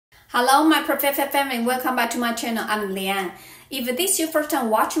Hello, my Perfect family. Welcome back to my channel. I'm Liang. If this is your first time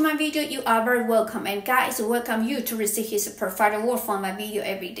watching my video, you are very welcome. And God is welcome you to receive His prophetic word from my video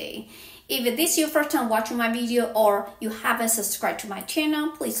every day. If this is your first time watching my video or you haven't subscribed to my channel,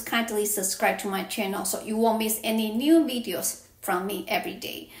 please kindly subscribe to my channel so you won't miss any new videos from me every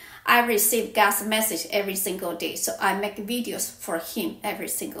day. I receive God's message every single day, so I make videos for Him every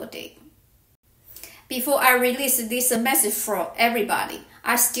single day. Before I release this message for everybody,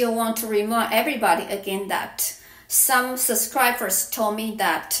 I still want to remind everybody again that some subscribers told me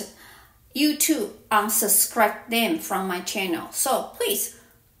that YouTube unsubscribed them from my channel. So please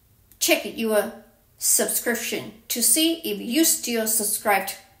check your subscription to see if you still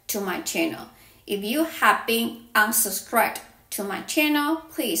subscribed to my channel. If you have been unsubscribed to my channel,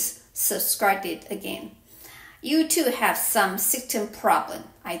 please subscribe it again. YouTube have some system problem,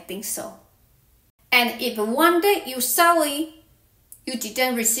 I think so. And if one day you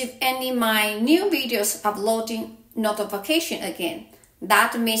didn't receive any my new videos uploading notification again,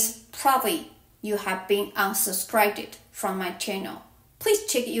 that means probably you have been unsubscribed from my channel. Please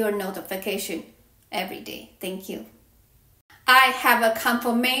check your notification every day. Thank you. I have a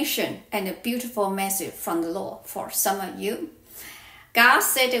confirmation and a beautiful message from the Lord for some of you. God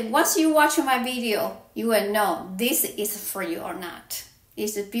said that once you watch my video, you will know this is for you or not.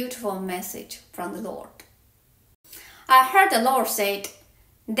 It's a beautiful message from the Lord. I heard the Lord said,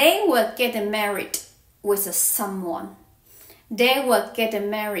 they will get married with someone. They will get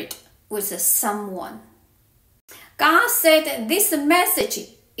married with someone. God said this message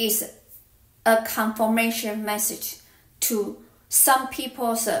is a confirmation message to some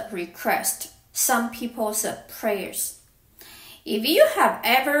people's request, some people's prayers. If you have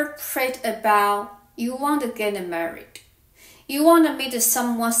ever prayed about you want to get married, you want to meet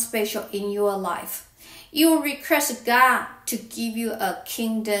someone special in your life, you request God to give you a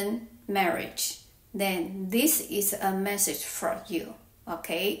kingdom marriage, then this is a message for you,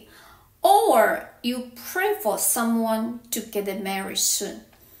 okay? Or you pray for someone to get married soon.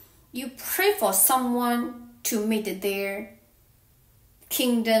 You pray for someone to meet their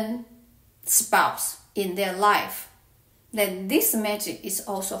kingdom spouse in their life, then this message is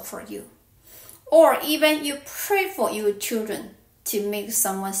also for you. Or even you pray for your children to make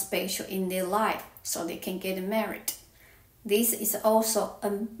someone special in their life so they can get married. This is also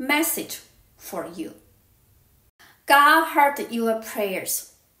a message for you. God heard your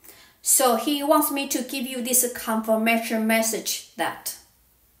prayers. So He wants me to give you this confirmation message that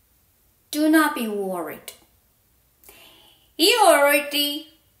do not be worried. He already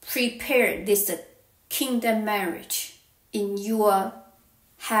prepared this kingdom marriage in your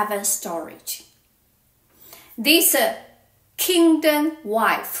heaven storage. This kingdom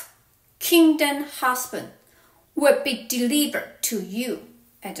wife, kingdom husband will be delivered to you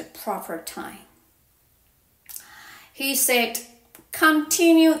at the proper time. He said,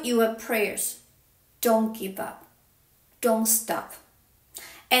 continue your prayers. Don't give up. Don't stop.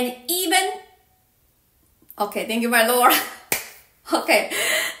 And even, okay, thank you, my Lord. Okay,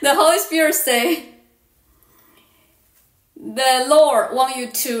 the Holy Spirit say, the Lord wants you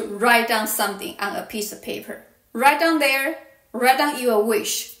to write down something on a piece of paper. Write down there, write down your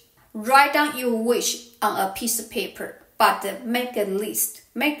wish. Write down your wish on a piece of paper, but make a list.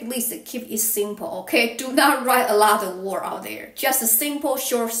 Make a list, keep it simple, okay? Do not write a lot of words out there. Just a simple,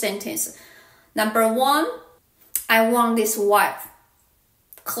 short sentence. Number one, I want this wife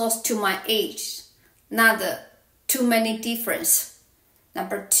close to my age, not too many difference.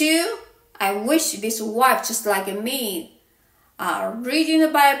 Number two, I wish this wife just like me, reading the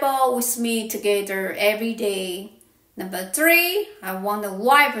Bible with me together every day. Number three, I want a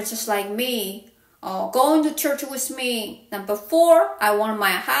wife just like me, going to church with me. Number four, I want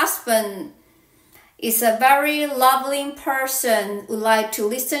my husband is a very loving person, would like to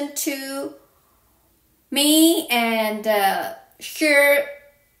listen to me and share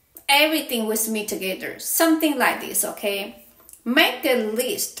everything with me together. Something like this, okay? Make a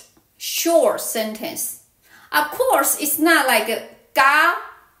list, short sentence. Of course, it's not like God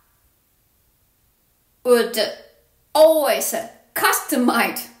would always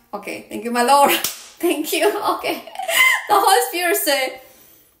customize. Okay, thank you, my Lord. Thank you. Okay. The Holy Spirit said,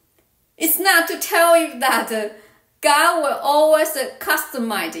 it's not to tell you that God will always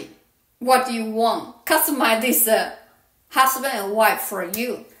customize what you want. Customize this husband and wife for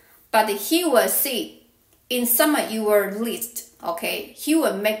you. But He will see in some of your list, okay, He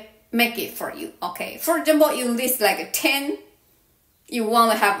will make it for you, okay. For example, you list like 10. You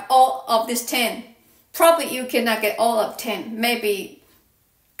want to have all of these 10. Probably you cannot get all of 10. Maybe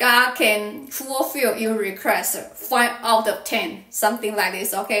God can fulfill your request 5 out of 10, something like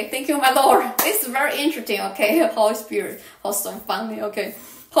this, okay? Thank you, my Lord. This is very interesting, okay? Holy Spirit, also funny, okay?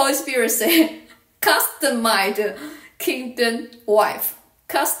 Holy Spirit say, customized kingdom wife,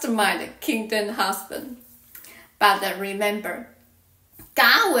 customized kingdom husband. But remember,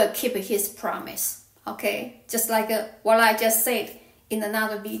 God will keep his promise, okay? Just like what I just said in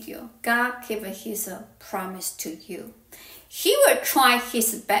another video. God keep his promise to you. He will try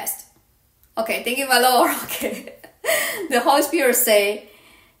his best. Okay, thank you, my Lord. Okay. The Holy Spirit say,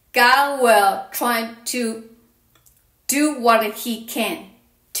 God will try to do what he can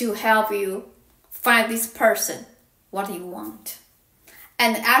to help you find this person, what you want.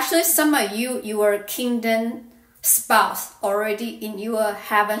 And actually, some of you, your kingdom spouse already in your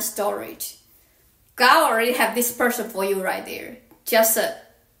heaven storage. God already have this person for you right there. Just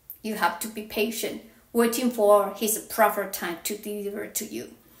you have to be patient, waiting for his proper time to deliver to you.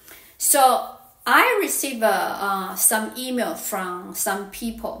 So I received some email from some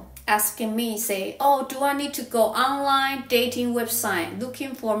people asking me, say, oh, do I need to go online dating website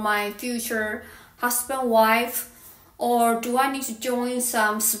looking for my future husband, wife, or do I need to join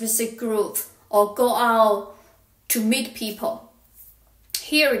some specific group or go out to meet people?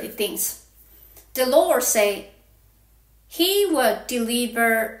 Here are the things. The Lord say, he will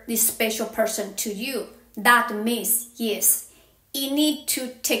deliver this special person to you. That means, yes, you need to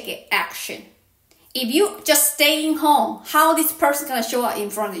take action. If you just staying home, how this person gonna show up in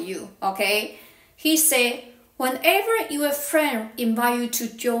front of you, okay? He said, whenever your friend invite you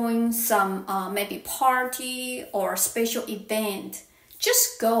to join some maybe party or special event,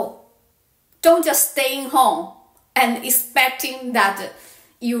 just go. Don't just staying home and expecting that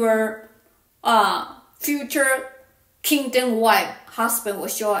your future kingdom wife, husband will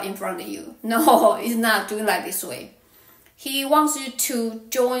show up in front of you. No, it's not doing like this way. He wants you to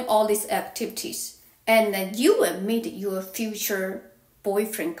join all these activities, and then you will meet your future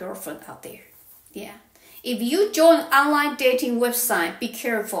boyfriend, girlfriend out there. Yeah. If you join online dating website, be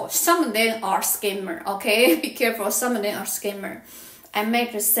careful. Some of them are scammer, okay? Be careful. Some of them are scammer. I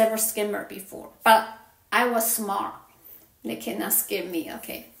met several scammer before, but I was smart. They cannot scam me,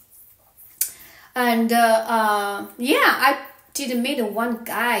 okay? And yeah, I did meet one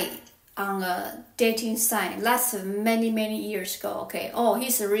guy on a dating site many years ago, okay? Oh,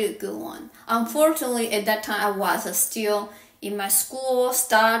 he's a really good one. Unfortunately, at that time, I was still in my school,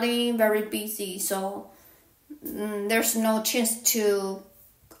 studying, very busy. So there's no chance to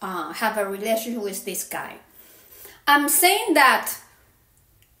have a relationship with this guy. I'm saying that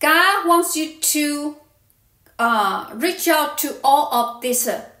God wants you to reach out to all of these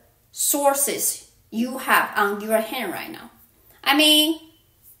sources you have on your hand right now. I mean,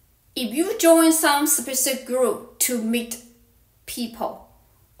 if you join some specific group to meet people,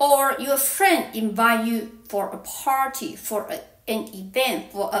 or your friend invite you for a party, for an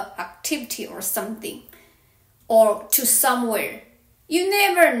event, for an activity or something, or to somewhere, you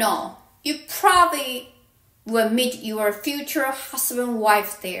never know. You probably will meet your future husband,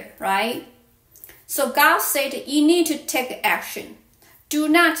 wife there, right? So God said you need to take action. Do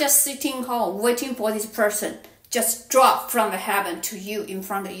not just sitting home waiting for this person just drop from the heaven to you, in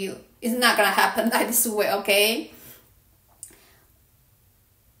front of you. It's not gonna happen like this way, okay?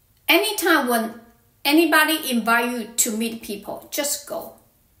 Anytime when anybody invite you to meet people, just go,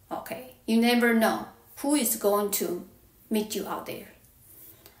 okay? You never know who is going to meet you out there.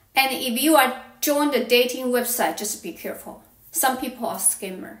 And if you are join the dating website, just be careful. Some people are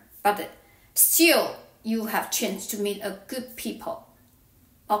scammer, but still you have chance to meet a good people.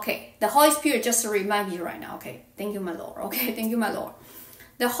 Okay, the Holy Spirit just remind me right now, okay? Thank you, my Lord, okay? Thank you, my Lord.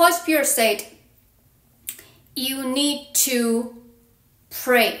 The Holy Spirit said, you need to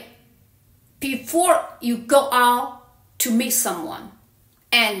pray before you go out to meet someone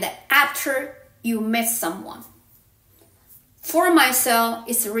and after you met someone. For myself,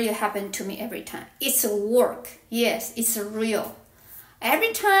 it's really happened to me every time. It's a work. Yes, it's real.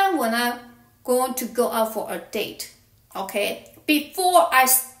 Every time when I'm going to go out for a date, okay? Before I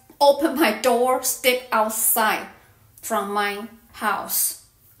open my door, step outside from my house,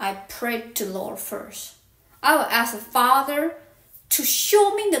 I pray to the Lord first. I will ask the Father to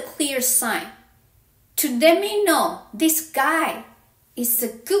show me the clear sign, to let me know this guy is a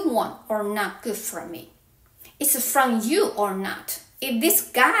good one or not good for me. It's from you or not. If this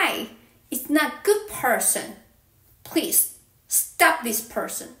guy is not good person, please stop this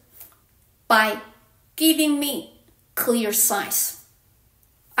person by giving me clear signs.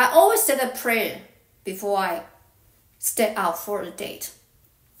 I always say a prayer before I step out for a date.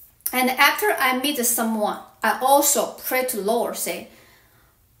 And after I meet someone, I also pray to the Lord, say,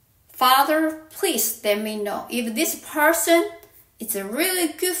 Father, please let me know. If this person is really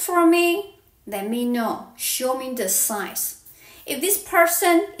good for me, let me know. Show me the signs. If this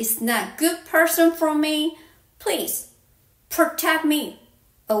person is not a good person for me, please protect me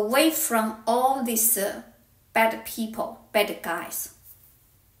away from all these bad people, bad guys.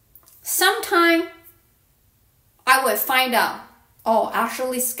 Sometime I will find out, oh,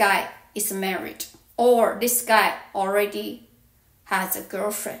 actually this guy is married, or this guy already has a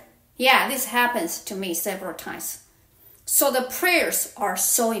girlfriend. Yeah, this happens to me several times. So the prayers are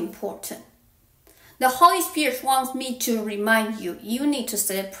so important. The Holy Spirit wants me to remind you, you need to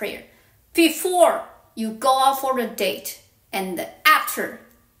say a prayer before you go out for the date and after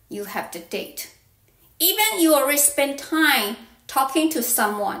you have the date. Even you already spend time talking to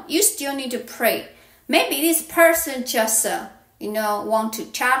someone, you still need to pray. Maybe this person just, want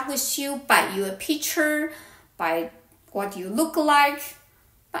to chat with you, buy you a picture, by what you look like.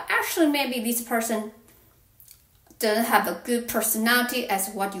 But actually, maybe this person doesn't have a good personality as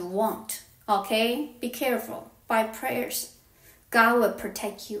what you want. Okay? Be careful. By prayers, God will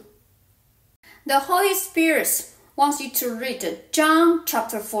protect you. The Holy Spirit wants you to read John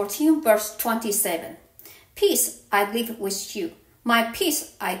chapter 14, verse 27. Peace I leave with you. My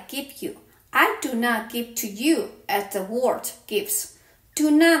peace I give you. I do not give to you as the world gives.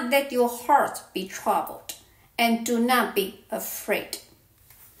 Do not let your heart be troubled, and do not be afraid.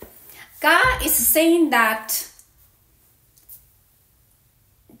 God is saying that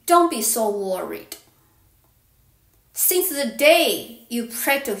don't be so worried. Since the day you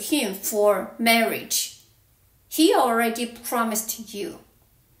prayed to Him for marriage, He already promised you.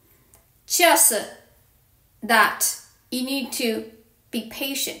 Just that you need to be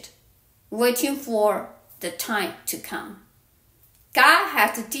patient, waiting for the time to come. God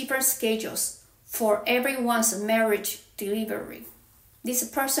has different schedules for everyone's marriage delivery. This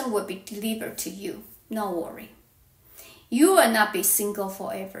person will be delivered to you. No worry. You will not be single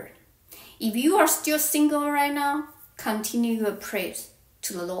forever. If you are still single right now, continue your prayers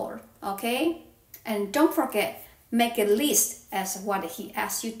to the Lord, okay? And don't forget, make a list as what He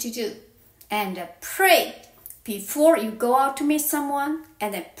asks you to do. And pray before you go out to meet someone,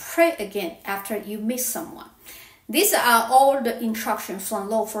 and then pray again after you meet someone. These are all the instructions from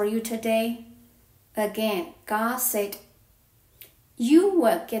Lord for you today. Again, God said, you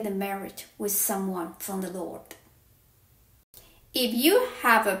will get married with someone from the Lord. If you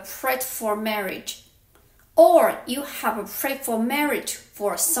have a prayed for marriage, or you have a prayed for marriage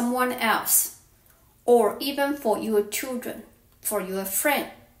for someone else, or even for your children, for your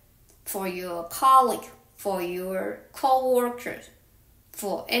friend, for your colleague, for your co-workers,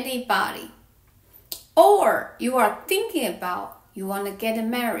 for anybody, or you are thinking about you want to get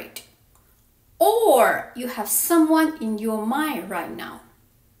married, or you have someone in your mind right now.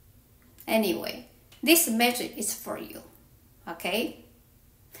 Anyway, this message is for you, okay?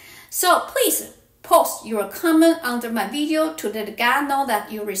 So please post your comment under my video to let God know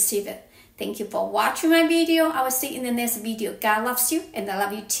that you receive it. Thank you for watching my video. I will see you in the next video. God loves you and I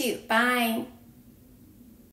love you too. Bye.